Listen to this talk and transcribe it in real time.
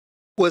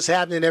What's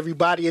happening,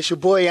 everybody? It's your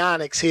boy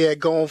Onyx here at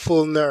Going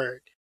Full Nerd.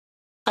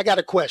 I got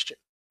a question.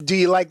 Do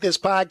you like this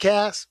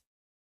podcast?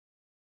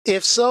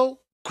 If so,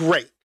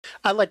 great.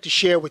 I'd like to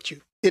share with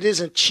you. It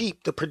isn't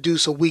cheap to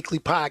produce a weekly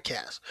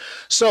podcast,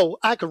 so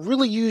I could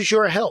really use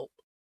your help.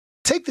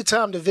 Take the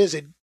time to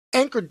visit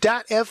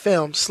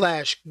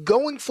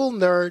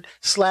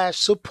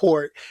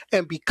anchor.fm/goingfullnerd/support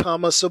and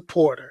become a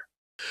supporter.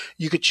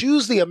 You could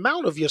choose the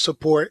amount of your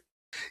support,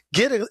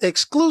 get an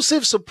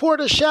exclusive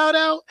supporter shout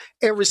out,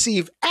 and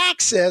receive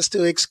access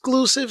to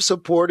exclusive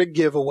supporter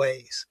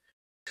giveaways.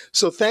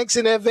 So thanks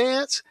in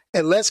advance,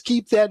 and let's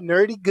keep that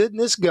nerdy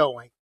goodness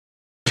going.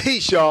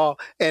 Peace, y'all,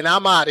 and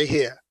I'm out of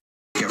here.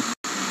 No,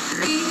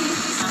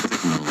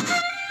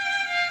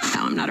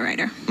 I'm not a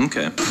writer.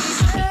 Okay.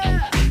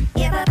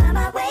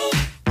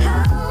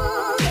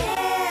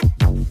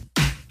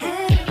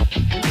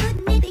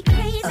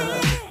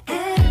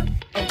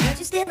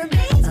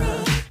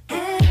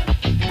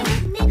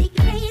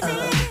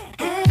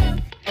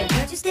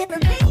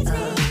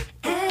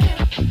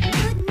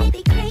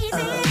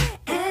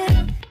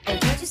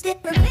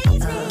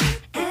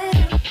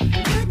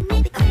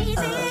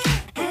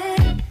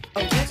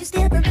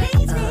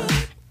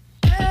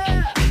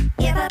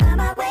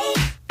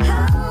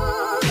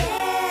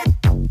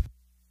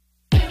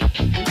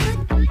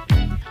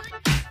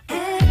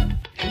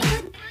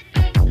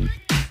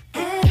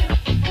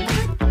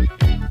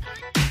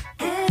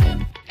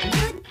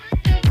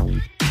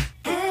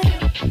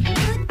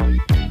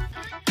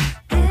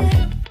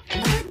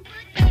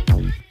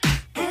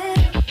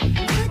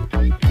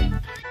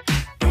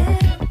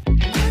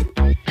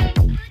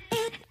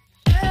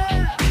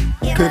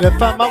 Couldn't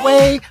find my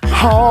way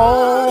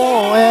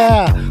home.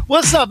 Yeah.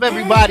 What's up,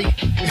 everybody?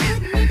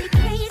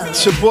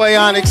 It's your boy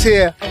Onyx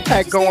here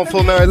at Going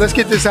Full Nerd. Let's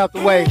get this out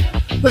the way.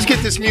 Let's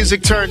get this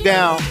music turned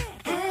down.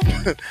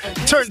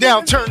 Turned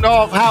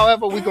off,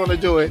 however we're going to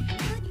do it.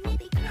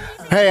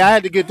 Hey, I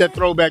had to get that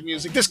throwback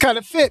music. This kind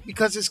of fit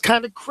because it's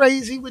kind of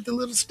crazy with the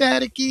little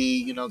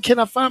staticky, can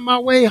I find my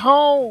way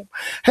home?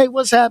 Hey,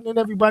 what's happening,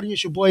 everybody?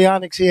 It's your boy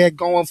Onyx here at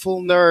Going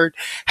Full Nerd.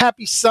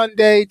 Happy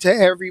Sunday to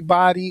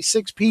everybody,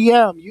 6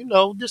 p.m.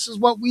 This is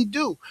what we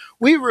do.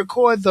 We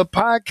record the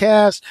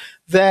podcast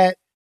that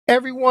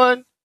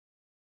everyone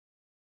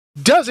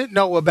doesn't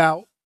know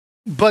about,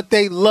 but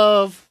they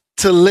love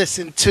to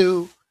listen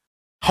to,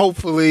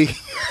 hopefully,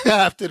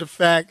 after the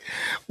fact,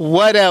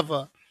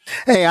 whatever.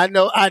 Hey, I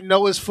know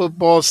it's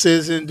football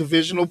season,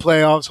 divisional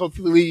playoffs.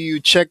 Hopefully you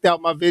checked out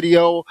my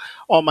video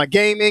on my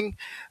gaming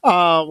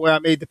where I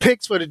made the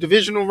picks for the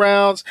divisional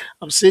rounds.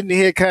 I'm sitting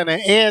here kind of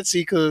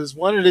antsy because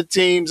one of the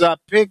teams I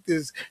picked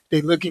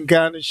they looking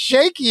kind of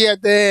shaky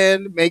at the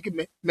end,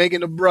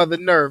 making a brother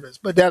nervous.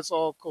 But that's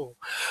all cool.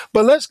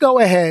 But let's go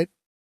ahead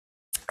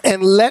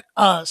and let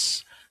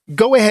us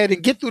go ahead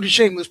and get through the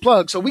shameless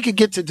plug so we can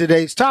get to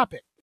today's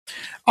topic.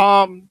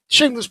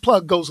 Shameless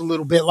plug goes a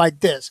little bit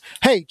like this.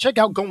 Hey, check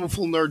out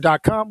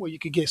goingfullnerd.com where you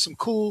can get some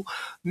cool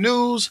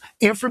news,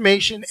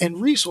 information, and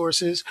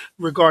resources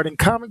regarding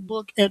comic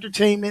book,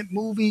 entertainment,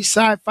 movies,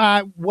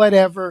 sci-fi,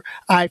 whatever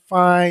I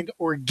find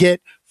or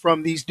get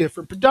from these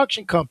different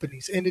production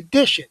companies. In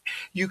addition,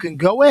 you can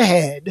go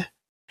ahead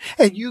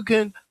and you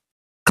can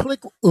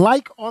click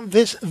like on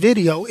this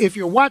video if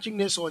you're watching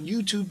this on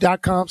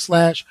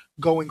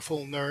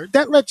youtube.com/goingfullnerd.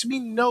 That lets me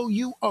know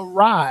you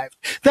arrived.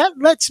 That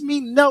lets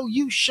me know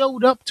you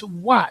showed up to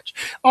watch.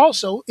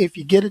 Also, if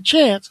you get a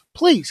chance,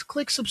 please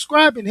click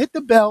subscribe and hit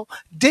the bell,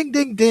 ding,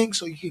 ding, ding,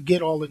 so you can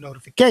get all the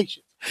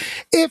notifications.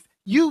 If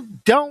you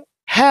don't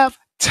have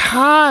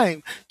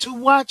time to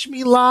watch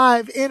me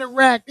live,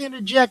 interact,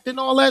 interject, and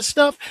all that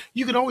stuff,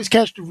 you can always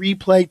catch the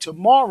replay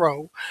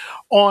tomorrow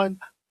on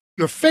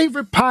your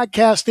favorite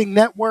podcasting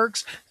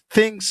networks,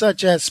 things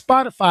such as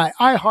Spotify,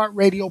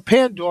 iHeartRadio,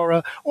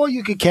 Pandora, or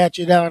you can catch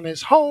it on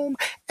his home,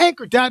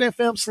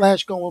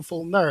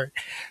 anchor.fm/goingfullnerd.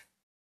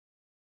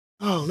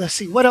 Oh, let's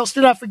see. What else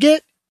did I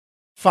forget?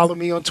 Follow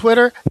me on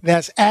Twitter.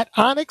 That's at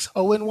Onyx,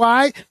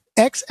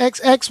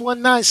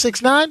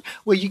 ONYXXX1969,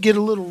 where you get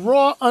a little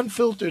raw,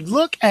 unfiltered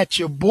look at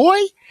your boy.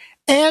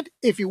 And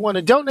if you want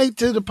to donate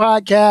to the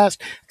podcast,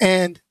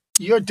 and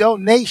your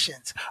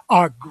donations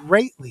are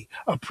greatly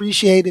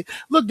appreciated,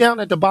 look down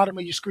at the bottom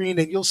of your screen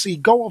and you'll see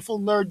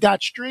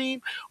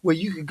goingfullnerd.stream where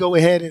you can go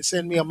ahead and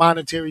send me a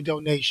monetary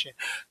donation.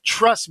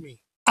 Trust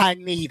me, I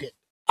need it.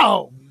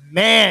 Oh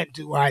man,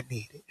 do I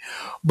need it.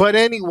 But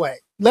anyway,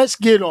 let's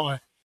get on.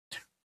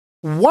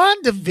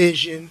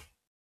 WandaVision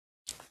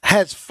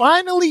has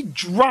finally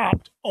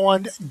dropped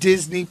on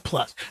Disney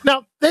Plus.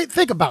 Now,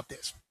 think about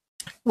this.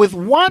 With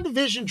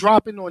WandaVision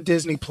dropping on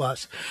Disney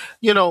Plus,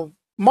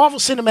 Marvel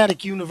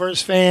Cinematic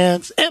Universe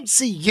fans,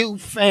 MCU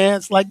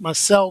fans like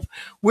myself,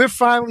 we're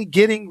finally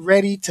getting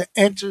ready to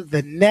enter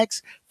the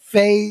next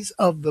phase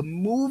of the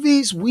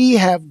movies we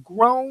have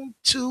grown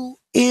to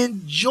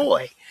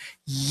enjoy.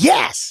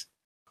 Yes,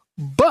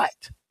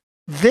 but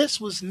this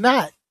was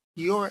not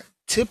your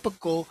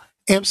typical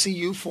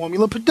MCU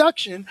formula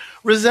production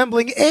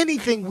resembling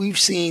anything we've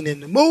seen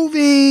in the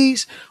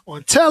movies,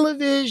 on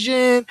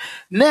television,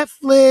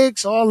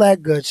 Netflix, all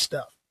that good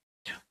stuff.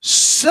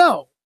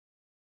 So,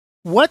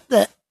 what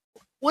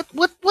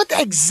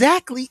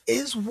exactly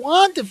is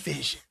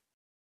WandaVision?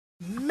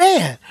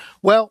 Man,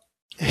 well,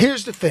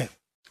 here's the thing.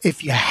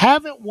 If you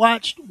haven't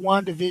watched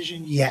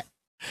WandaVision yet,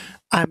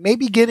 I may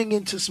be getting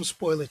into some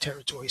spoiler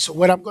territory. So,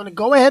 what I'm going to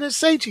go ahead and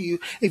say to you,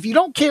 if you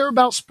don't care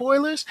about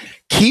spoilers,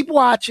 keep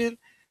watching,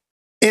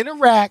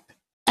 interact,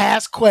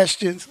 ask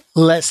questions,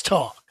 let's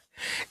talk.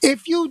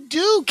 If you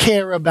do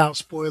care about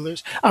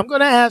spoilers, I'm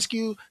going to ask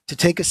you to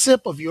take a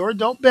sip of your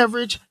adult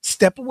beverage,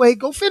 step away,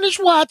 go finish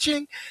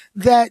watching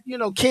that,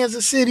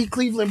 Kansas City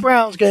Cleveland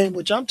Browns game,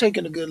 which I'm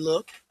taking a good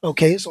look.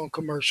 Okay, it's on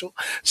commercial.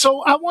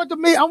 So I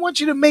want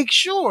you to make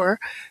sure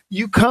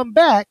you come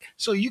back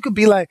so you could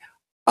be like,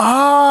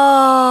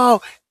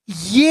 "Oh,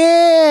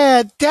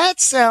 yeah,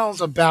 that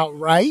sounds about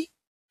right."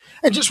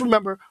 And just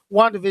remember,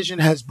 WandaVision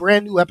has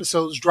brand new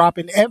episodes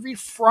dropping every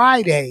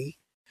Friday.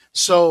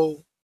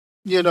 So,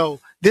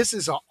 this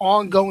is an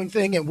ongoing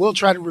thing, and we'll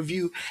try to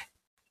review.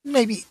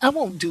 Maybe I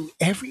won't do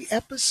every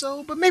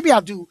episode, but maybe I'll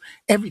do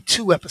every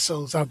 2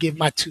 episodes. I'll give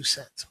my 2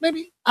 cents.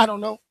 Maybe, I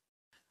don't know.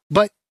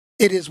 But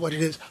it is what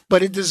it is.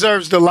 But it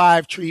deserves the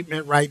live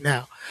treatment right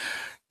now.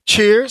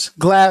 Cheers,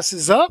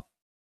 glasses up.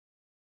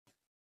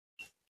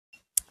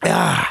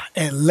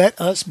 And let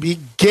us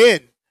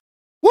begin.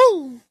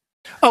 Woo!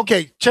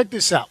 Okay, check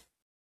this out.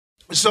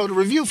 So the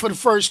review for the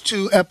first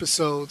 2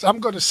 episodes, I'm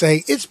going to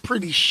say it's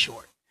pretty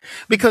short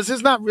because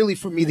it's not really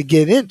for me to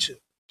get into.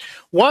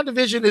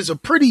 WandaVision is a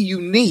pretty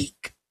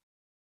unique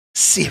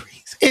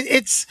series.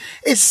 It's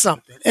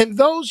something. And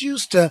those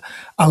used to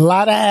a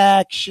lot of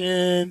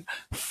action,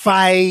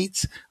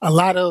 fights, a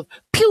lot of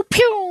pew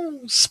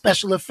pew,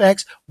 special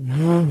effects,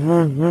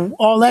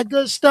 all that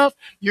good stuff,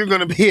 you're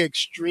going to be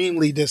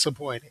extremely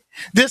disappointed.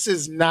 This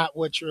is not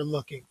what you're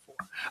looking for.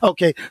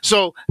 Okay,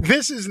 so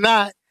this is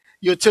not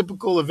your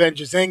typical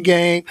Avengers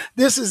Endgame.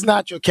 This is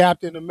not your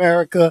Captain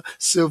America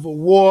Civil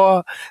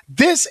War.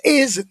 This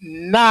is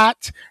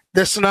not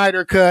the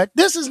Snyder Cut.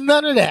 This is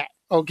none of that.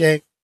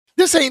 Okay.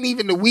 This ain't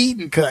even the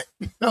Whedon cut.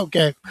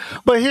 Okay.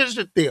 But here's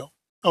the deal.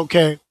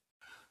 Okay.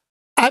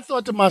 I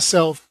thought to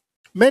myself,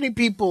 many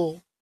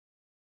people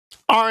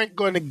aren't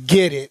going to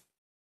get it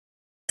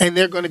and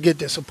they're going to get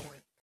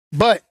disappointed.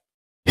 But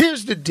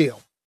here's the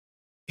deal.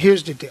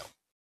 Here's the deal.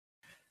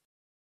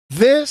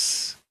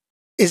 This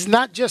is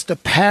not just a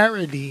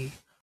parody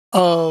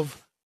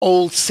of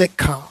old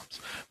sitcoms,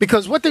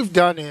 because what they've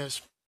done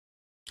is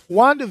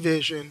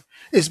WandaVision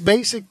is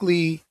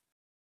basically,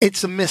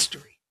 it's a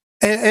mystery.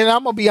 And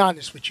I'm going to be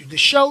honest with you. The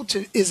show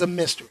is a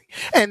mystery.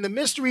 And the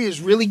mystery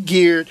is really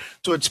geared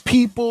towards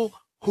people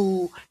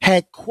who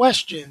had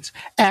questions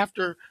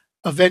after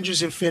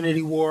Avengers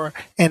Infinity War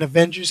and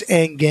Avengers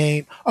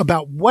Endgame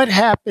about what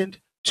happened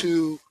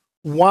to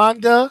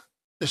Wanda,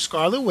 the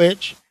Scarlet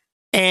Witch,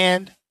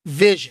 and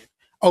Vision.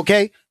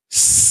 Okay?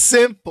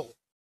 Simple.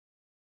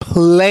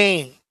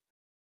 Plain.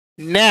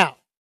 Now,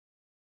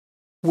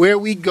 where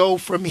we go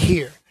from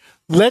here.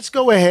 Let's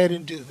go ahead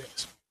and do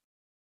this.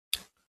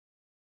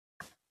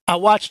 I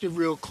watched it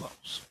real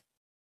close.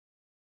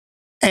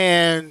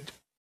 And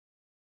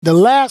the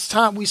last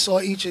time we saw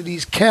each of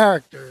these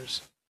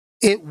characters,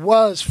 it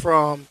was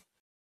from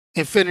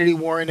Infinity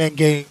War and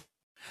Endgame.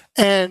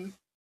 And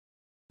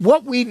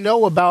what we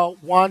know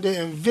about Wanda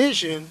and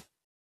Vision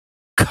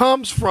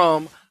comes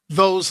from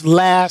those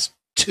last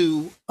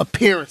 2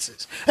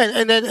 appearances.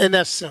 And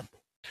that's simple.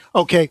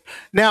 Okay.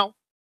 Now,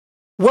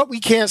 what we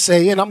can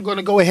say, and I'm going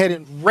to go ahead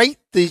and rate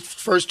the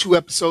first 2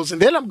 episodes, and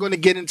then I'm going to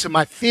get into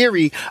my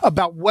theory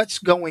about what's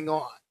going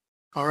on.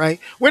 All right.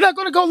 We're not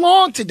going to go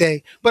long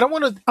today, but I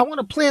want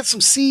to plant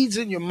some seeds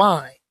in your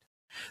mind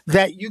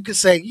that you could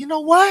say, you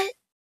know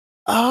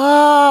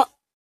what?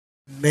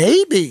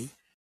 Maybe.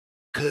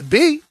 Could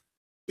be.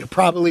 You're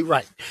probably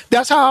right.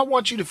 That's how I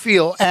want you to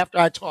feel after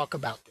I talk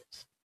about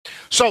this.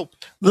 So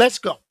let's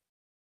go.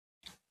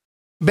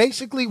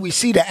 Basically, we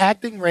see the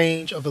acting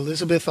range of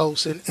Elizabeth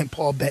Olsen and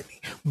Paul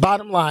Bettany.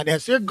 Bottom line,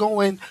 as they're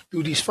going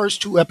through these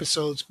first 2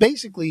 episodes,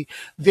 basically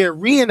they're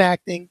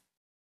reenacting,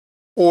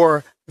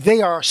 or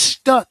they are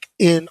stuck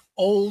in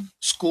old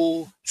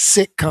school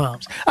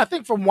sitcoms. I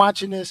think from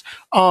watching this,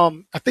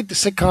 I think the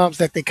sitcoms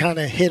that they kind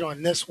of hit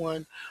on this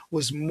one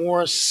was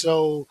more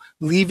so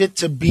Leave It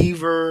to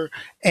Beaver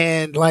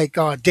and like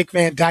Dick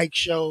Van Dyke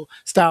Show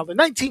style, the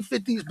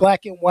 1950s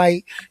black and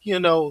white,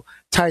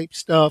 type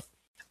stuff.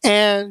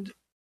 And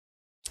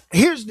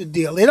here's the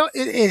deal.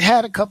 It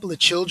had a couple of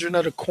Children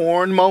of the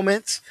Corn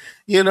moments,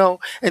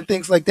 and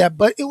things like that.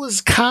 But it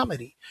was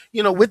comedy,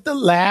 with the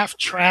laugh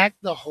track,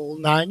 the whole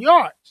 9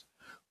 yards.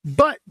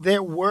 But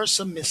there were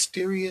some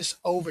mysterious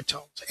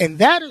overtones. And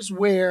that is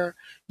where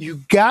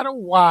you got to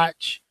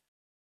watch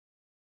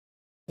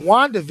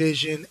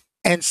WandaVision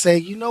and say,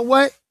 you know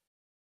what?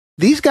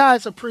 These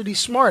guys are pretty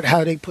smart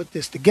how they put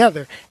this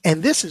together.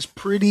 And this is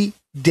pretty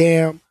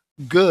damn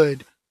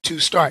good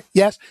to start.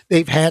 Yes,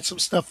 they've had some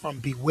stuff from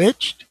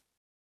Bewitched.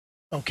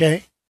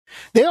 Okay.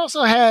 They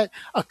also had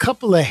a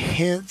couple of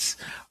hints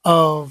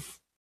of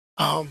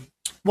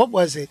what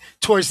was it?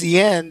 Towards the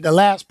end, the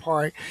last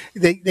part,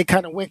 they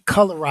kind of went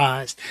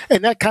colorized,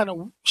 and that kind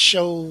of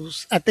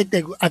shows. I think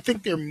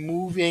they're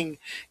moving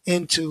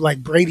into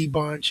like Brady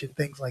Bunch and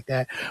things like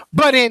that.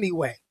 But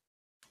anyway,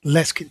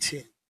 let's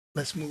continue.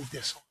 Let's move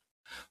this on.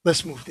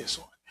 Let's move this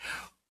on.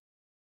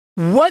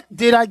 What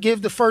did I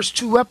give the first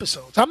two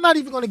episodes? I'm not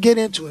even going to get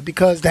into it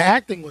because the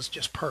acting was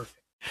just perfect.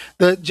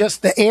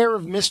 The air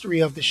of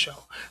mystery of the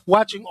show,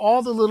 watching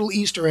all the little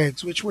Easter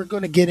eggs, which we're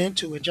going to get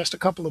into in just a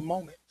couple of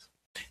moments.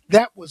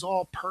 That was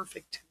all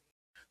perfect.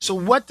 So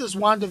what does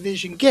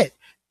WandaVision get?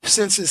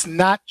 Since it's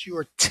not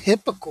your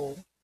typical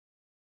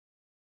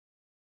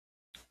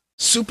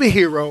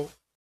superhero,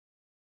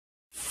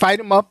 fight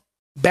 'em up,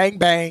 bang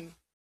bang,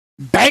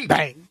 bang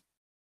bang,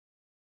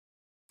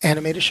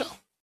 animated show.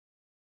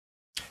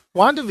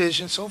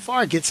 WandaVision so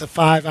far gets a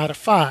 5 out of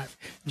 5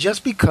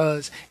 just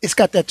because it's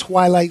got that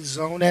Twilight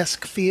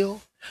Zone-esque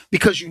feel.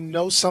 Because you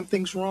know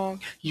something's wrong,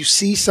 you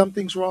see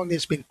something's wrong.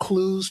 There's been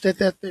clues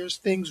that there's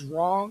things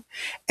wrong,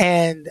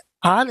 and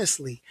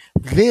honestly,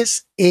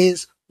 this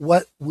is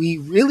what we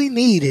really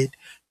needed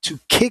to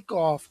kick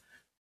off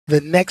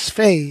the next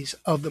phase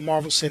of the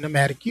Marvel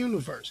Cinematic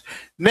Universe.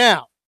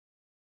 Now,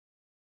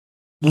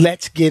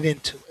 let's get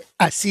into it.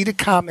 I see the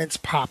comments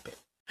popping,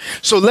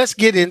 so let's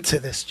get into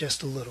this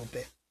just a little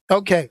bit.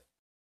 Okay,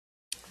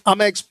 I'm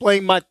gonna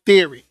explain my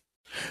theory.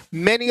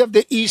 Many of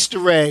the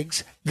Easter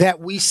eggs that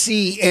we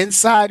see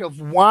inside of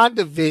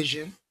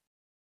WandaVision,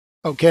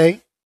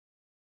 okay,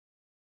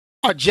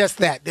 are just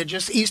that. They're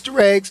just Easter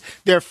eggs.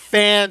 They're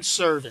fan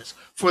service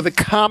for the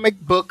comic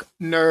book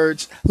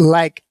nerds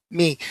like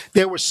me.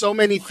 There were so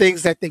many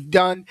things that they've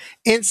done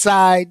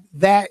inside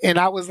that, and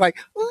I was like,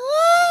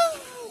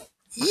 ooh,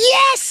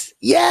 yes,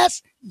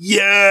 yes,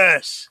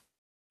 yes,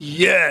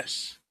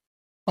 yes.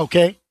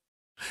 Okay,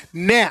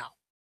 now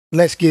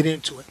let's get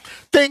into it.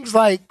 Things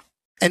like,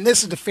 and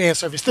this is the fan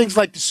service, things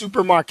like the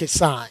supermarket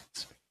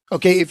signs.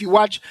 Okay, if you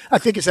watch, I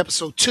think it's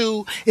episode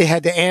 2, it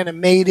had the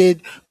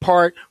animated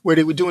part where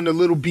they were doing the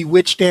little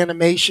Bewitched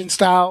animation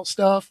style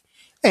stuff.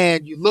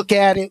 And you look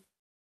at it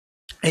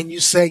and you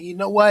say, you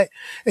know what?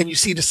 And you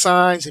see the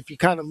signs. If you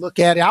kind of look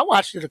at it, I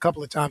watched it a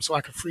couple of times so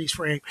I could freeze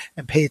frame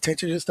and pay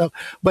attention to stuff.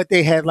 But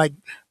they had like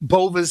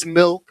Bova's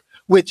milk,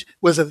 which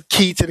was a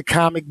key to the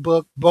comic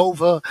book.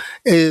 Bova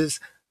is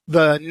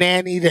the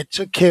nanny that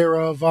took care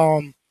of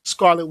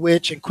Scarlet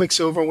Witch and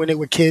Quicksilver when they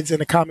were kids in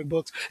the comic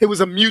books. It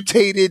was a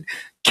mutated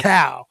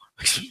cow.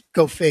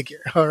 Go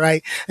figure. All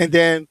right. And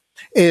then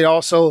it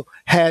also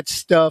had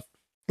stuff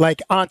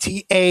like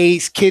Auntie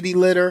A's kitty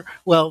litter.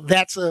 Well,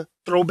 that's a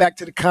throwback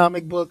to the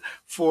comic book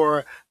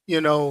for,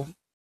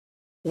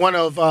 one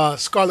of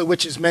Scarlet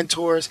Witch's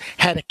mentors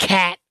had a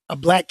cat, a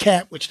black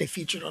cat, which they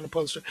featured on the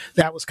poster.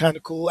 That was kind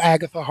of cool.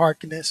 Agatha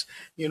Harkness,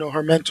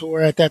 her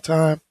mentor at that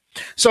time.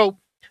 So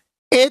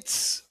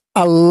it's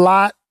a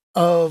lot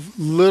of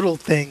little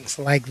things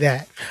like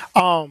that.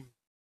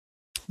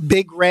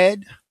 Big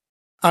Red,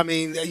 I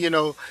mean,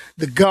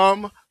 the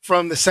gum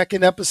from the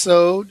second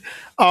episode.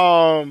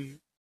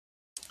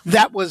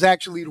 That was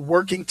actually the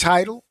working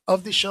title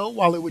of the show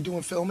while they were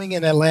doing filming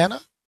in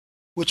Atlanta,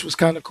 which was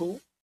kind of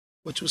cool.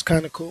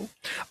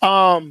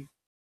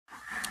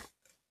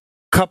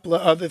 Couple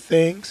of other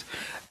things.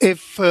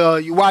 If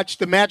you watch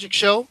the Magic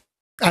Show,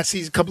 I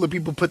see a couple of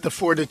people put the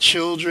 "for the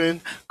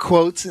children"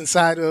 quotes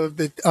inside of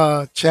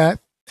the chat.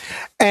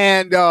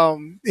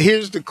 And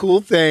here's the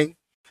cool thing.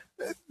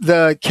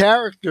 The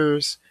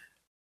characters,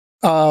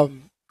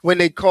 when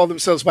they call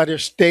themselves by their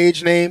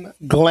stage name,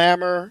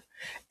 Glamour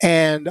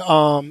and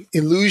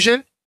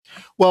Illusion,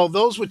 well,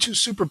 those were two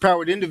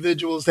superpowered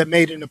individuals that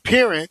made an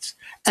appearance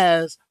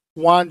as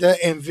Wanda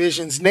and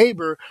Vision's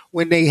neighbor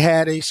when they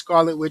had a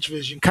Scarlet Witch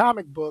Vision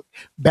comic book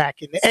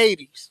back in the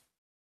 80s.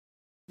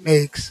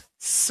 Makes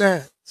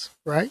sense,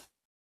 right?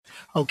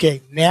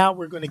 Okay, now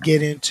we're going to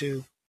get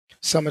into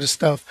some of the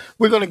stuff.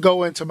 We're going to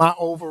go into my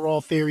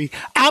overall theory.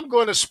 I'm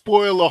going to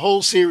spoil the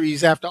whole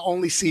series after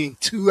only seeing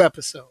 2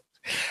 episodes.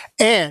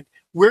 And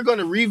we're going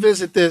to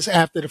revisit this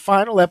after the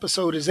final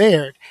episode is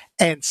aired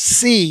and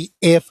see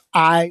if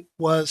I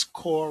was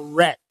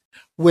correct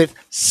with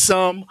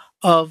some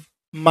of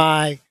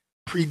my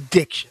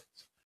predictions.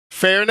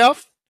 Fair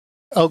enough?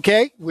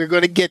 Okay, we're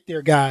going to get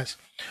there, guys.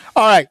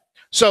 All right,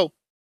 so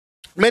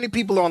many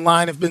people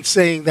online have been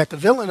saying that the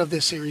villain of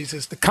this series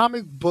is the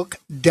comic book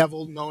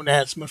devil known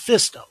as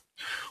Mephisto.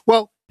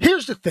 Well,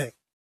 here's the thing.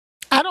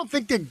 I don't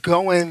think they're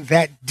going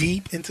that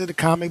deep into the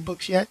comic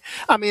books yet.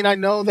 I mean, I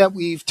know that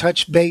we've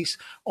touched base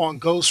on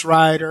Ghost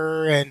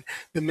Rider and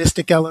the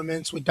mystic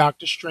elements with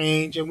Doctor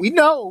Strange, and we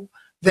know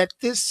that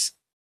this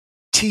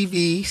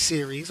TV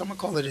series, I'm going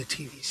to call it a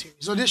TV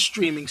series, or this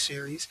streaming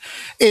series,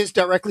 is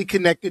directly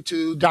connected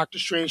to Doctor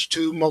Strange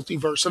 2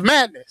 Multiverse of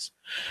Madness.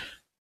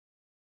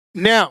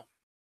 Now,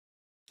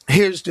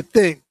 here's the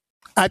thing.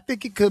 I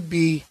think it could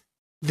be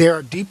there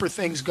are deeper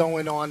things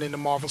going on in the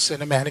Marvel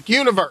Cinematic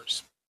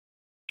Universe.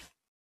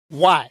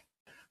 Why?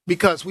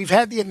 Because we've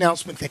had the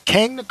announcement that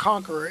Kang the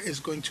Conqueror is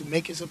going to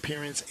make his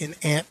appearance in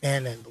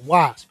Ant-Man and the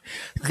Wasp.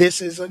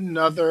 This is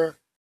another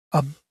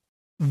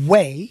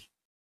way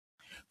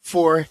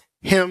for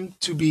him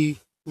to be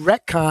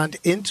retconned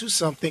into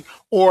something,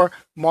 or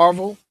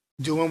Marvel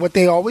doing what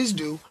they always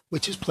do,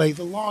 which is play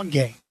the long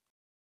game.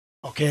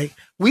 Okay?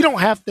 We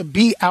don't have to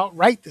be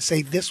outright to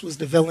say this was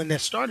the villain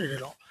that started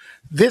it all.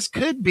 This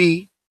could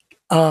be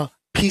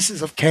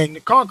pieces of Kang the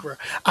Conqueror.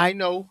 I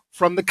know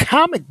from the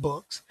comic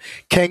books,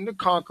 Kang the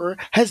Conqueror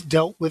has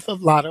dealt with a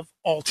lot of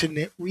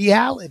alternate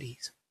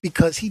realities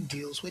because he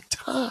deals with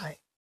time.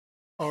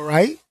 All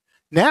right?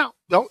 Now,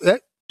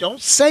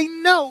 don't say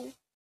no.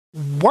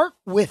 Work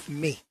with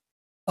me.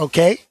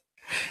 Okay?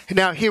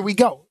 Now, here we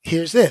go.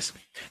 Here's this.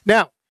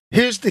 Now,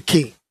 here's the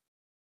key.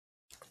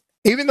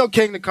 Even though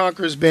Kang the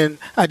Conqueror has been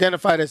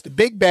identified as the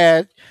big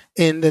bad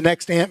in the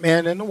next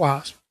Ant-Man and the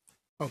Wasp,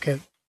 okay,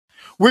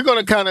 we're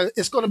going to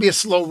it's going to be a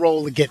slow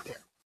roll to get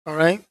there. All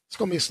right? It's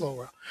going to be a slow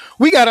roll.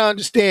 We got to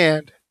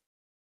understand,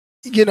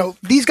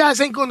 these guys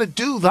ain't going to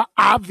do the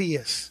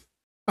obvious.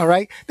 All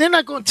right? They're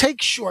not going to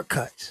take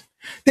shortcuts.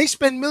 They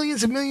spend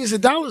millions and millions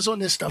of dollars on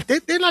this stuff.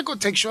 They're not going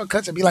to take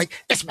shortcuts and be like,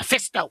 it's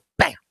Mephisto.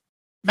 Bam.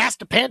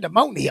 Master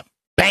Pandemonium.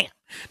 Bam.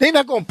 They're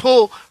not going to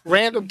pull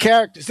random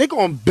characters. They're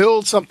going to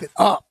build something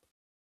up.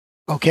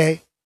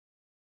 Okay?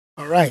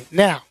 All right.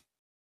 Now,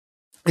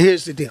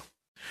 here's the deal.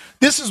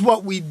 This is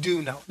what we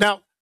do know.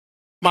 Now,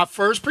 my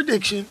first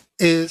prediction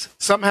is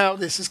somehow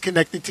this is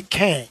connected to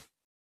Kang.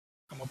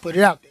 I'm going to put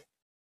it out there.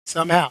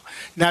 Somehow.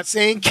 Not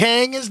saying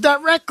Kang is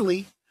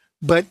directly,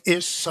 but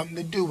there's something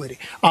to do with it.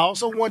 I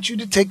also want you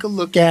to take a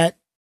look at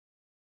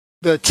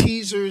the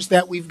teasers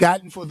that we've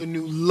gotten for the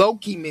new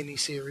Loki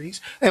miniseries.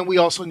 And we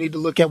also need to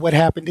look at what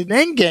happened in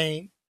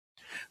Endgame,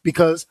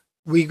 because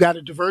we've got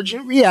a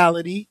divergent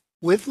reality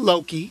with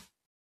Loki,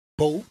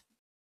 boom,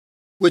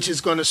 which is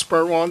going to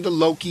spur on the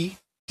Loki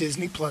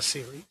Disney Plus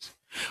series.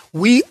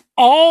 We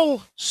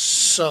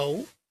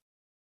also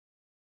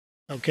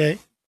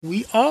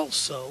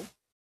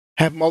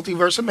have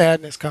Multiverse of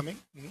Madness coming.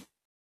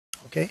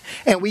 Okay.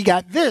 And we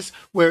got this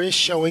where it's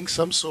showing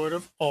some sort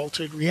of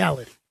altered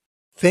reality.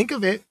 Think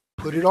of it.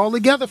 Put it all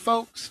together,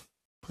 folks.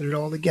 Put it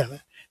all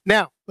together.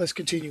 Now, let's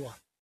continue on.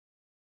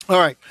 All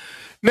right.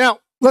 Now,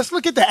 let's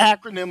look at the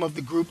acronym of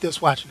the group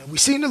that's watching it. We've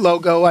seen the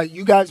logo.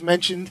 You guys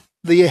mentioned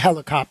the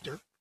helicopter,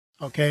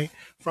 okay,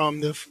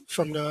 from the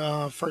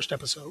first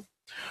episode.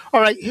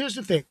 All right, here's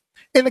the thing.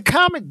 In the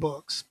comic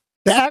books,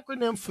 the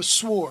acronym for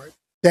SWORD,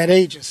 that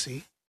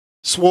agency,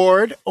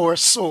 SWORD or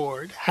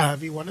SWORD,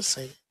 however you want to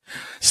say it,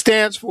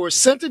 stands for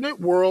Sentinel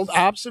World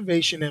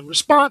Observation and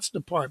Response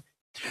Department.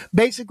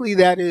 Basically,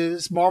 that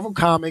is Marvel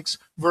Comics'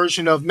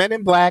 version of Men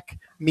in Black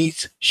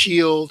meets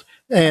S.H.I.E.L.D.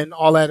 and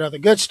all that other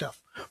good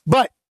stuff.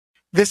 But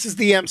this is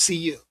the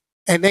MCU,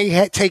 and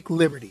they take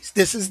liberties.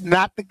 This is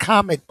not the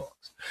comic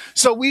books.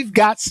 So we've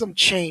got some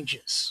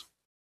changes.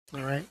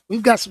 All right?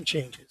 We've got some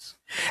changes.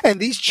 And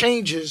these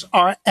changes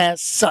are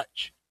as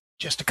such.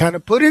 Just to kind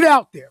of put it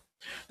out there.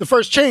 The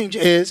first change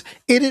is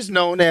it is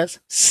known as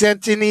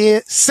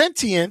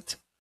Sentient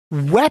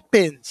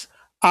Weapons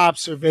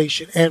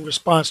Observation and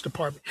Response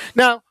Department.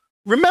 Now,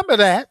 remember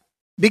that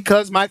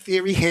because my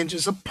theory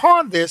hinges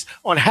upon this,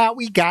 on how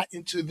we got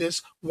into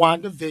this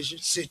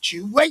WandaVision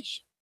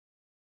situation.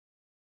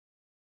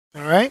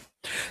 All right?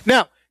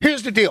 Now,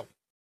 here's the deal.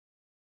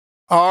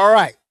 All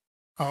right,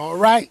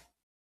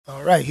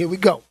 here we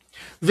go.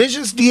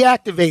 Vision's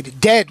deactivated,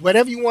 dead,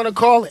 whatever you want to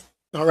call it.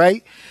 All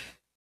right?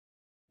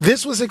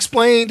 This was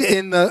explained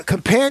in the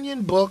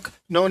companion book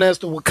known as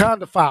the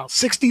Wakanda Files,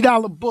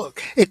 $60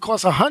 book. It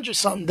costs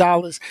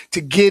 $100-something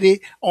to get it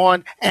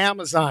on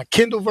Amazon.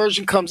 Kindle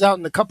version comes out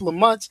in a couple of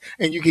months,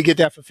 and you can get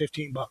that for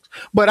 $15.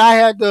 But I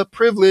had the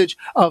privilege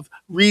of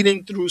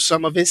reading through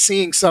some of it,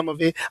 seeing some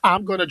of it.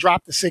 I'm going to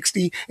drop the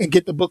 $60 and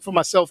get the book for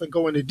myself and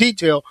go into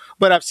detail.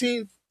 But I've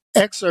seen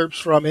excerpts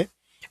from it,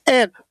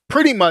 and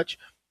pretty much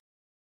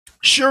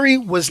Shuri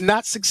was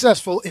not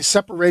successful in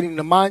separating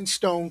the Mind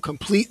Stone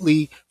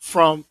completely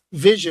from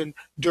Vision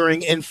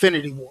during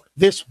Infinity War.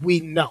 This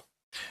we know.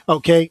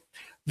 Okay?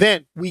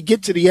 Then we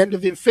get to the end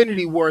of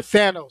Infinity War.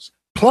 Thanos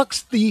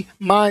plucks the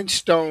Mind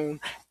Stone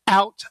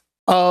out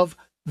of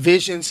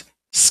Vision's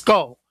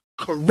skull.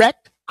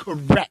 Correct?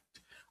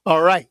 Correct.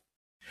 All right.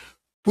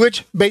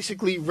 Which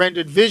basically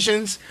rendered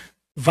Vision's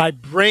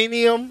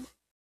vibranium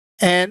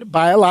and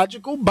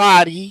biological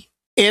body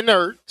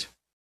inert,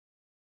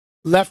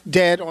 left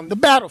dead on the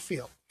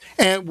battlefield.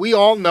 And we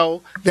all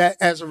know that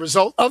as a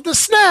result of the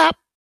snap,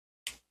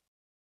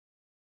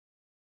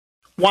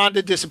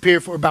 Wanda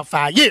disappeared for about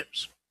 5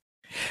 years.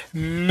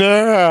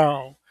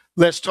 Now,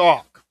 let's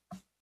talk.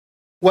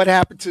 What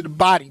happened to the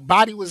body?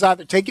 Body was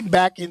either taken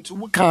back into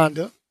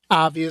Wakanda,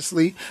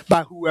 obviously,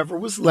 by whoever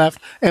was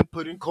left and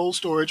put in cold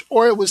storage,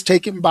 or it was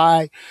taken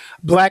by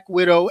Black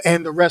Widow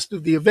and the rest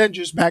of the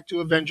Avengers back to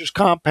Avengers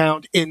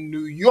Compound in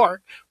New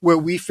York, where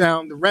we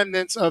found the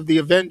remnants of the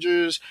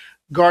Avengers,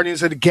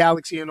 Guardians of the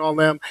Galaxy, and all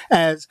them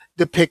as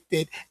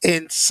depicted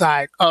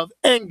inside of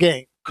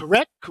Endgame.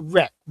 Correct?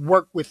 Correct.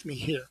 Work with me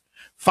here.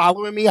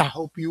 Following me? I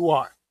hope you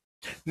are.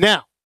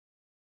 Now,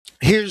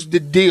 here's the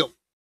deal.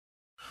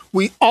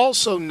 We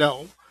also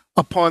know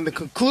upon the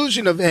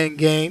conclusion of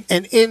Endgame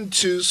and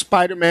into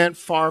Spider-Man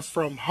Far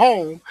From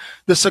Home,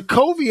 the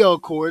Sokovia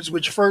Accords,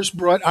 which first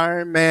brought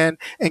Iron Man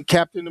and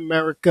Captain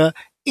America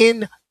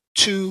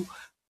into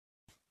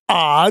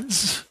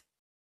odds,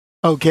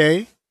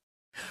 okay,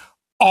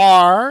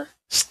 are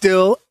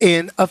still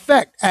in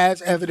effect,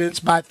 as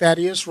evidenced by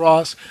Thaddeus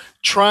Ross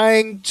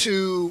trying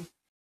to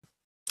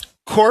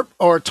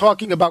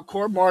talking about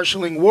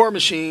court-martialing War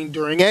Machine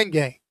during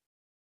Endgame.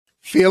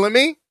 Feeling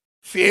me?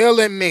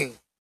 Feeling me.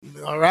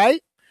 All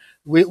right?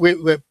 We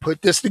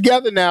put this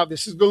together now.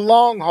 This is the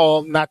long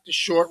haul, not the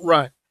short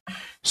run.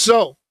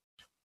 So,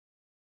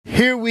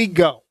 here we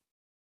go.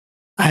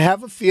 I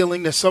have a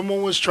feeling that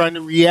someone was trying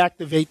to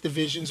reactivate the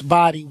Vision's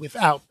body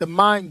without the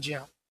mind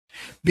gem.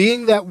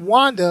 Being that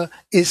Wanda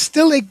is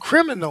still a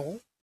criminal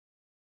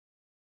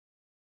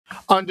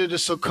under the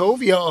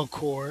Sokovia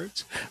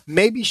Accords,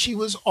 maybe she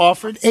was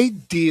offered a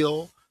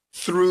deal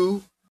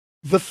through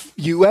the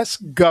U.S.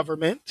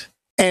 government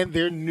and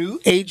their new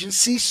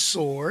agency,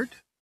 SWORD.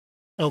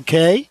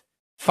 Okay?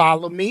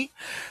 Follow me?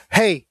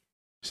 Hey,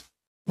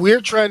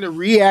 we're trying to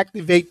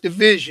reactivate the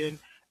Vision,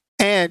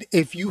 and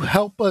if you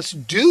help us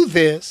do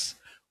this,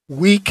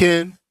 we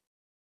can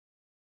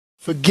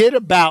forget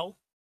about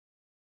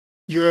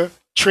your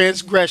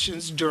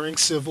transgressions during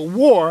Civil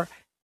War,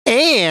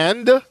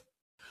 and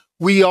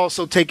we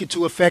also take it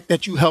to effect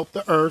that you help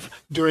the Earth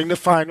during the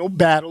final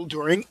battle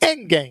during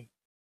Endgame.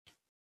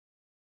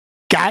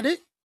 Got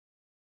it?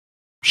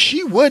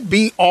 She would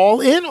be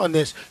all in on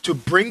this to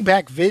bring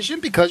back Vision,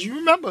 because you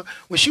remember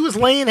when she was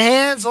laying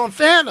hands on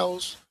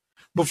Thanos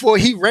before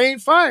he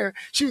rained fire,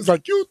 she was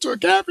like, "You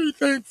took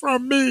everything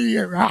from me,"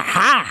 and ha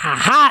ha ha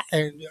ha,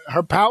 and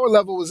her power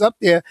level was up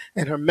there,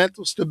 and her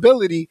mental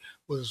stability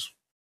was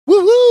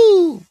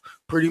woohoo,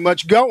 pretty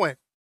much going,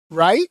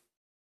 right?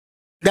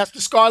 That's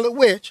the Scarlet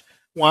Witch.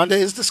 Wanda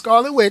is the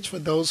Scarlet Witch, for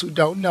those who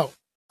don't know.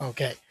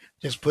 Okay,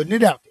 just putting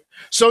it out there.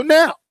 So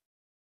now,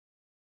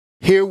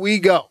 here we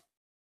go.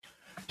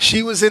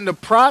 She was in the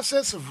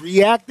process of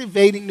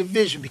reactivating the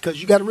Vision,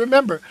 because you got to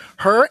remember,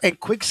 her and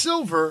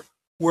Quicksilver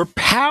were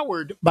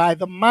powered by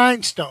the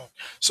Mind Stone.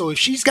 So if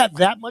she's got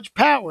that much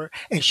power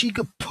and she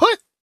could put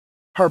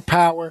her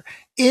power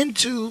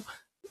into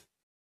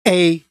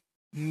a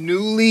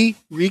newly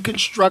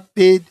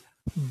reconstructed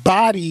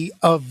body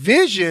of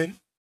Vision,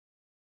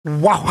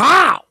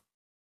 wow,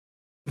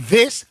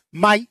 this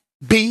might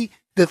be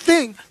the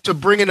thing to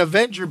bring an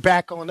Avenger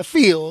back on the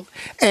field,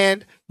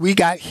 and we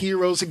got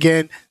heroes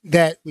again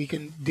that we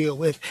can deal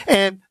with,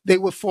 and they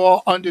would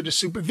fall under the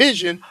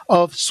supervision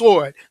of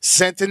SWORD,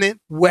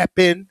 sentient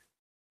weapon.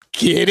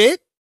 Get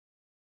it?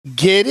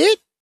 Get it?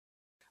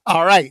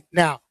 All right,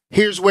 now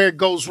here's where it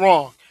goes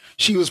wrong.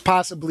 She was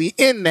possibly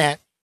in that,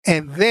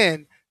 and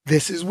then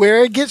this is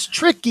where it gets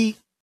tricky.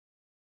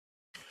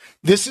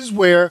 This is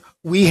where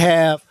we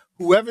have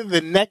whoever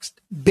the next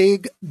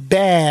big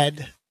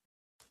bad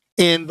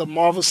in the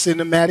Marvel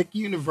Cinematic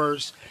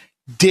Universe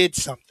did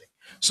something.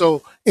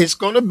 So it's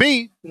going to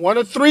be one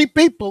of three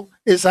people.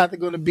 It's either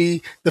going to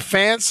be the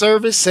fan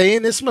service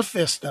saying it's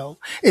Mephisto,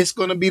 it's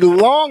going to be the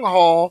long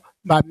haul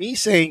by me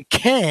saying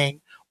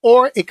Kang,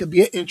 or it could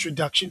be an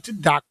introduction to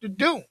Doctor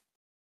Doom.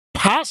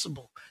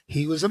 Possible.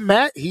 He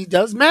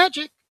does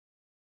magic.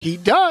 He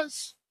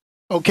does.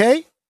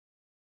 Okay?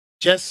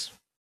 Just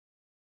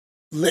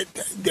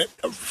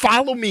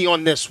follow me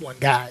on this one,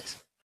 guys.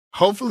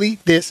 Hopefully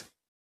this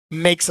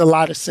makes a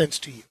lot of sense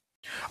to you.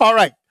 All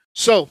right.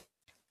 So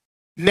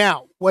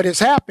now what has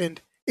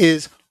happened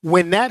is,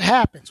 when that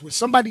happens, when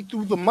somebody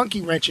threw the monkey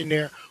wrench in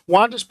there,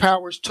 Wanda's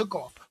powers took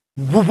off.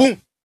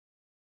 Boom.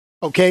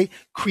 Okay?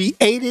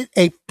 Created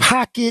a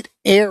pocket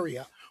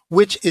area,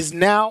 which is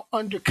now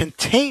under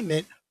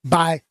containment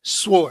by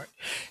SWORD.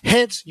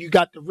 Hence, you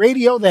got the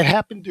radio that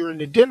happened during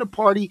the dinner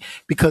party,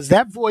 because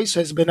that voice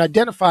has been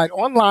identified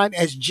online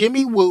as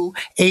Jimmy Woo,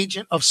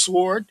 agent of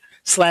SWORD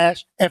 /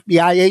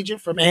 FBI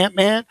agent from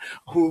Ant-Man,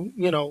 who,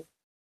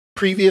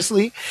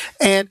 previously.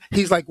 And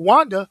he's like,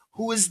 "Wanda,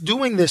 who is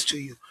doing this to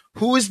you?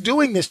 Who is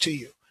doing this to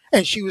you?"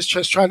 And she was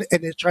just trying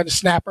to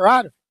snap her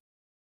out of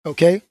it.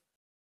 Okay?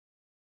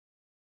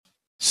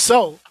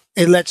 So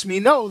it lets me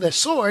know that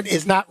SWORD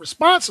is not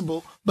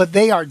responsible, but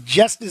they are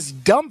just as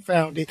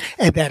dumbfounded.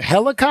 And that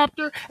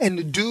helicopter and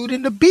the dude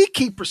in the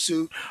beekeeper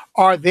suit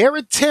are their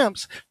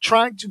attempts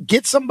trying to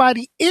get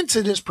somebody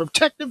into this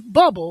protective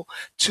bubble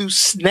to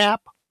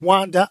snap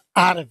Wanda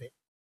out of it.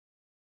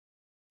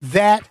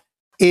 That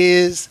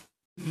is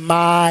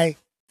my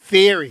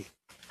theory.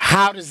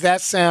 How does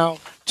that sound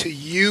to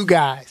you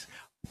guys?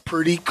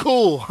 Pretty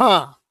cool,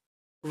 huh?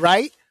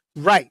 Right?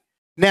 Right.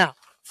 Now,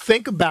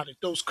 think about it.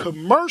 Those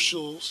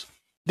commercials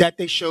that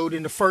they showed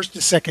in the first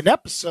and second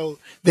episode,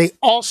 they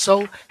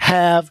also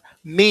have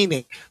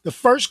meaning. The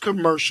first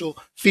commercial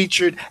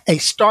featured a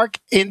Stark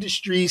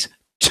Industries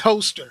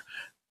toaster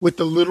with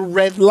the little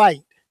red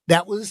light.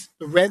 That was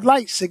the red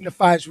light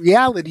signifies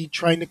reality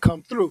trying to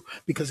come through.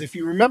 Because if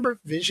you remember,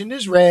 Vision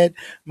is red,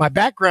 my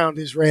background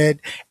is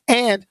red,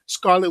 and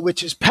Scarlet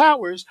Witch's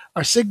powers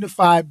are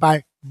signified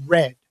by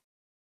red.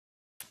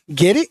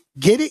 Get it?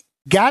 Get it?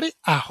 Got it?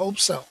 I hope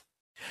so.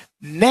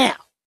 Now,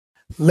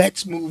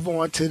 let's move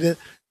on to the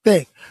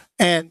thing.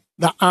 And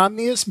the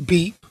ominous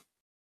beep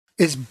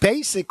is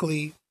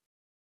basically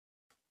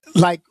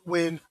like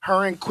when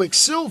her and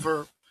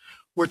Quicksilver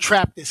were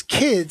trapped as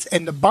kids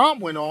and the bomb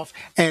went off,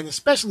 and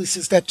especially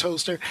since that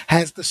toaster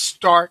has the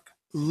Stark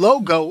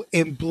logo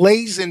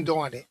emblazoned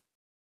on it.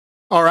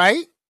 All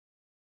right?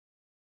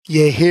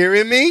 You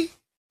hearing me?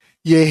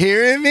 You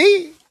hearing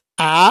me?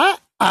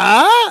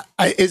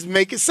 It's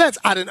making sense.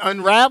 I didn't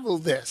unravel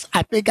this.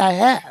 I think I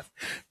have.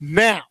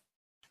 Now,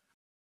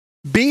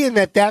 being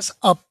that that's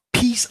a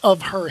piece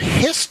of her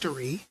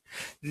history,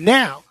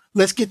 now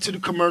let's get to the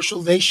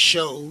commercial they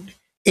showed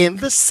in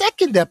the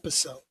second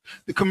episode.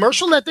 The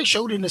commercial that they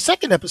showed in the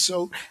second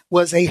episode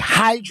was a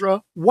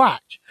Hydra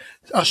watch,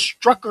 a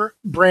Strucker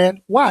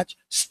brand watch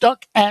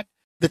stuck at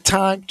the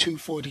time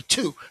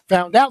 242.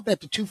 Found out that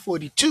the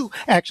 242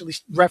 actually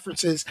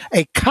references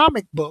a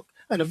comic book,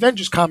 an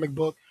Avengers comic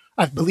book.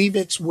 I believe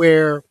it's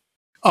where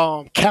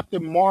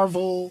Captain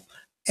Marvel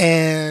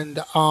and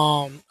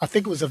I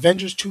think it was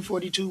Avengers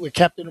 242 where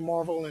Captain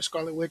Marvel and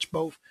Scarlet Witch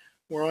both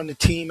were on the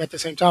team at the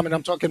same time. And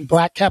I'm talking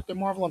Black Captain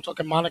Marvel. I'm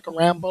talking Monica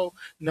Rambeau,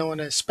 known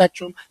as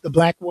Spectrum, the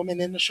black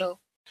woman in the show.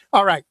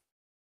 All right.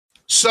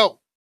 So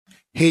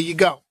here you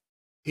go.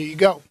 Here you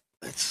go.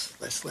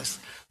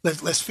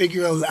 Let's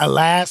figure a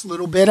last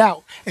little bit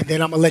out, and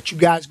then I'm gonna let you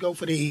guys go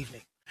for the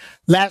evening.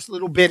 Last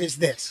little bit is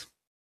this.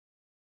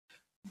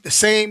 The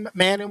same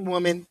man and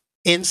woman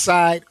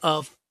inside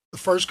of the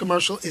first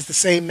commercial is the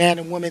same man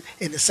and woman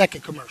in the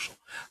second commercial.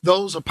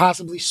 Those are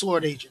possibly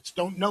sword agents.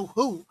 Don't know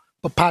who,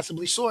 but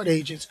possibly sword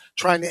agents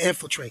trying to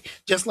infiltrate.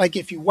 Just like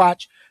if you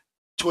watch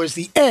towards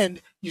the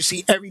end, you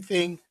see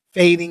everything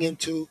fading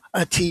into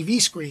a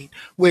TV screen,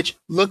 which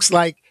looks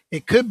like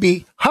it could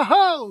be,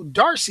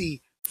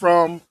 Darcy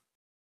from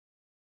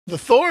the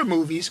Thor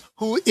movies,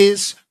 who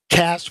is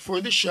cast for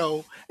the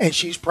show, and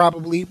she's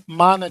probably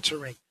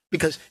monitoring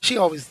because she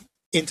always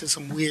into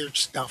some weird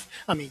stuff.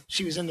 I mean,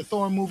 she was in the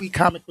Thor movie,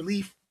 Comic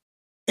Relief,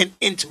 and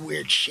into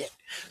weird shit.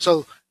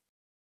 So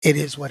it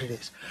is what it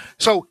is.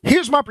 So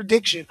here's my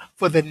prediction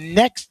for the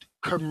next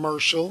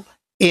commercial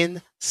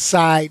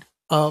inside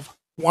of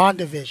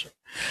WandaVision.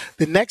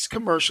 The next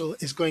commercial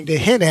is going to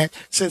hint at,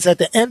 since at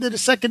the end of the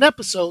second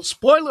episode,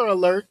 spoiler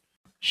alert,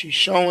 she's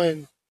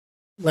showing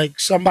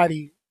like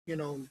somebody, you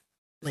know,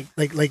 like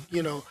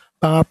you know,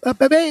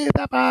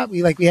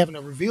 we having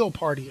a reveal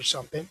party or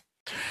something.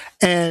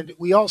 And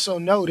we also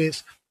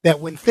notice that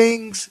when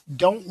things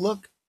don't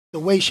look the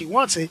way she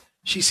wants it,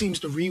 she seems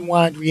to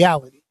rewind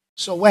reality.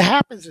 So what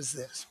happens is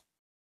this.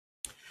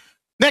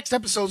 Next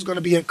episode is going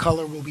to be in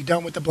color. We'll be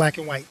done with the black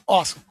and white.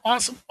 Awesome,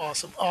 awesome,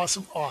 awesome,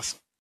 awesome, awesome.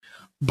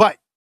 But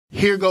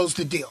here goes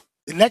the deal.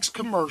 The next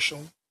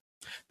commercial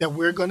that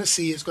we're going to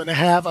see is going to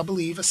have, I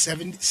believe, a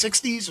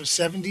 60s or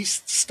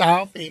 70s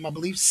style theme. I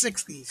believe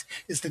 60s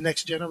is the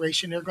next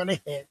generation they're going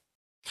to hit.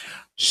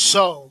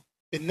 So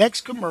the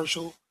next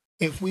commercial,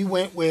 if we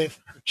went with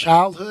her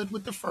childhood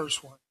with the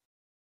first one,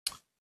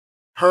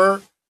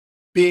 her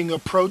being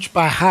approached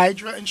by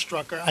Hydra and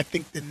Strucker, I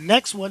think the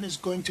next one is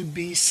going to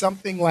be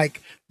something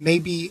like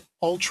maybe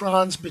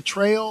Ultron's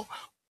betrayal,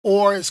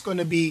 or it's going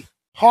to be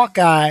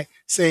Hawkeye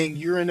saying,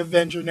 "You're an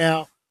Avenger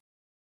now."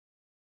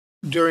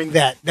 During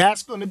that,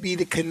 that's going to be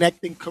the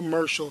connecting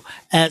commercial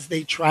as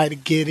they try to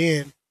get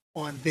in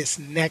on this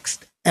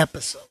next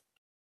episode.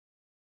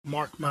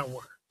 Mark my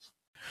words.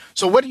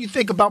 So what do you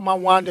think about my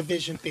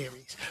WandaVision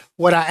theories?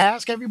 What I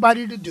ask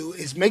everybody to do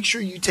is make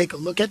sure you take a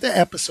look at the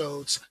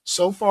episodes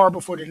so far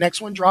before the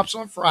next one drops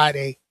on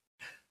Friday.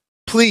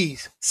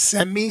 Please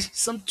send me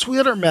some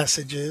Twitter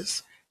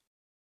messages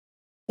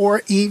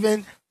or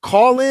even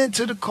call in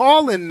to the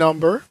call-in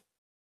number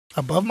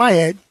above my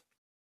head,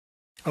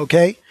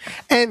 okay,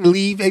 and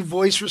leave a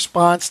voice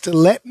response to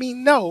let me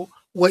know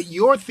what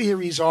your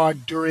theories are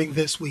during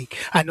this week.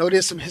 I know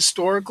there's some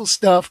historical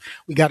stuff.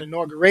 We got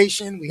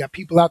inauguration. We got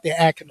people out there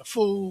acting a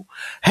fool.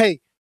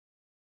 Hey,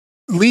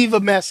 leave a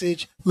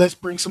message. Let's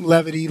bring some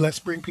levity. Let's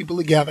bring people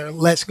together.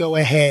 Let's go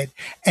ahead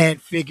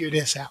and figure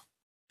this out.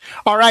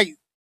 All right.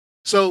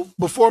 So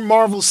before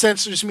Marvel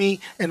censors me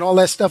and all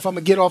that stuff, I'm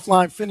going to get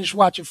offline, finish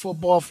watching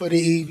football for the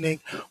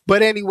evening.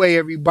 But anyway,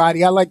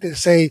 everybody, I'd like to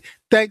say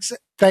thanks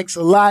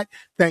a lot.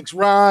 Thanks,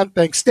 Ron.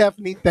 Thanks,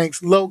 Stephanie.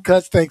 Thanks,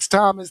 Locuts. Thanks,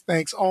 Thomas.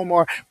 Thanks,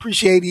 Omar.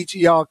 Appreciate each of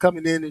y'all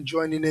coming in and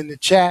joining in the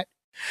chat.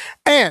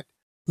 And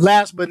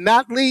last but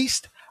not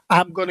least,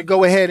 I'm going to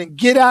go ahead and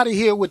get out of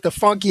here with the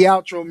funky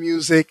outro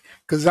music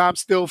because I'm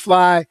still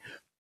fly.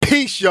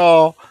 Peace,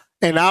 y'all.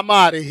 And I'm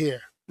out of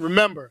here.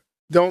 Remember,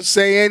 don't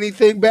say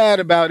anything bad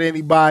about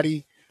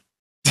anybody.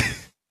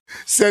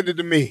 Send it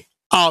to me.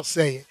 I'll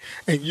say it.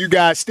 And you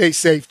guys stay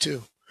safe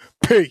too.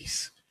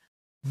 Peace.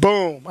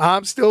 Boom.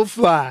 I'm still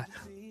fly.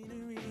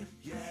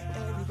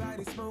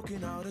 Everybody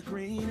smoking all the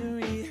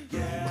greenery.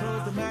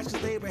 Close the matches,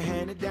 they were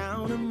handed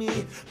down to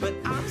me. But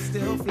I'm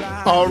still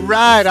fly. All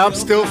right. I'm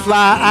still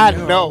fly. I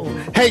know.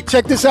 Hey,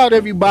 check this out,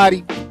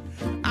 everybody.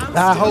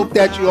 I hope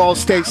that you all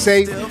stay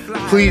safe.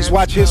 Please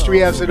watch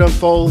history as it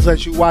unfolds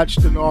as you watch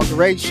the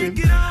inauguration.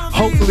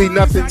 Hopefully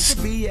nothing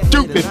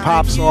stupid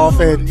pops off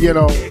and, you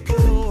know,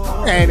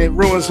 and it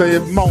ruins the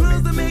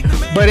moment.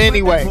 But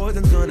anyway,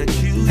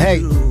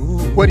 hey,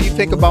 what do you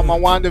think about my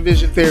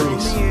WandaVision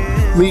theories?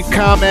 Leave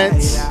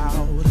comments.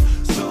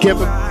 Give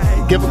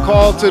a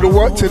call to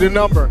the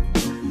number.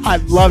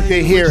 I'd love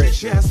to hear it.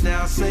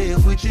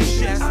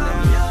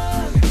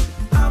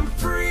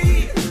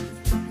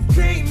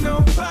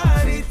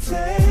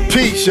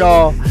 Peace,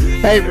 y'all.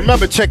 Hey,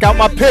 remember, check out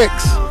my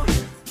picks.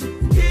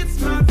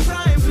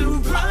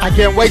 I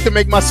can't wait to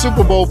make my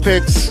Super Bowl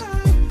picks.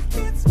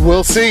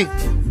 We'll see.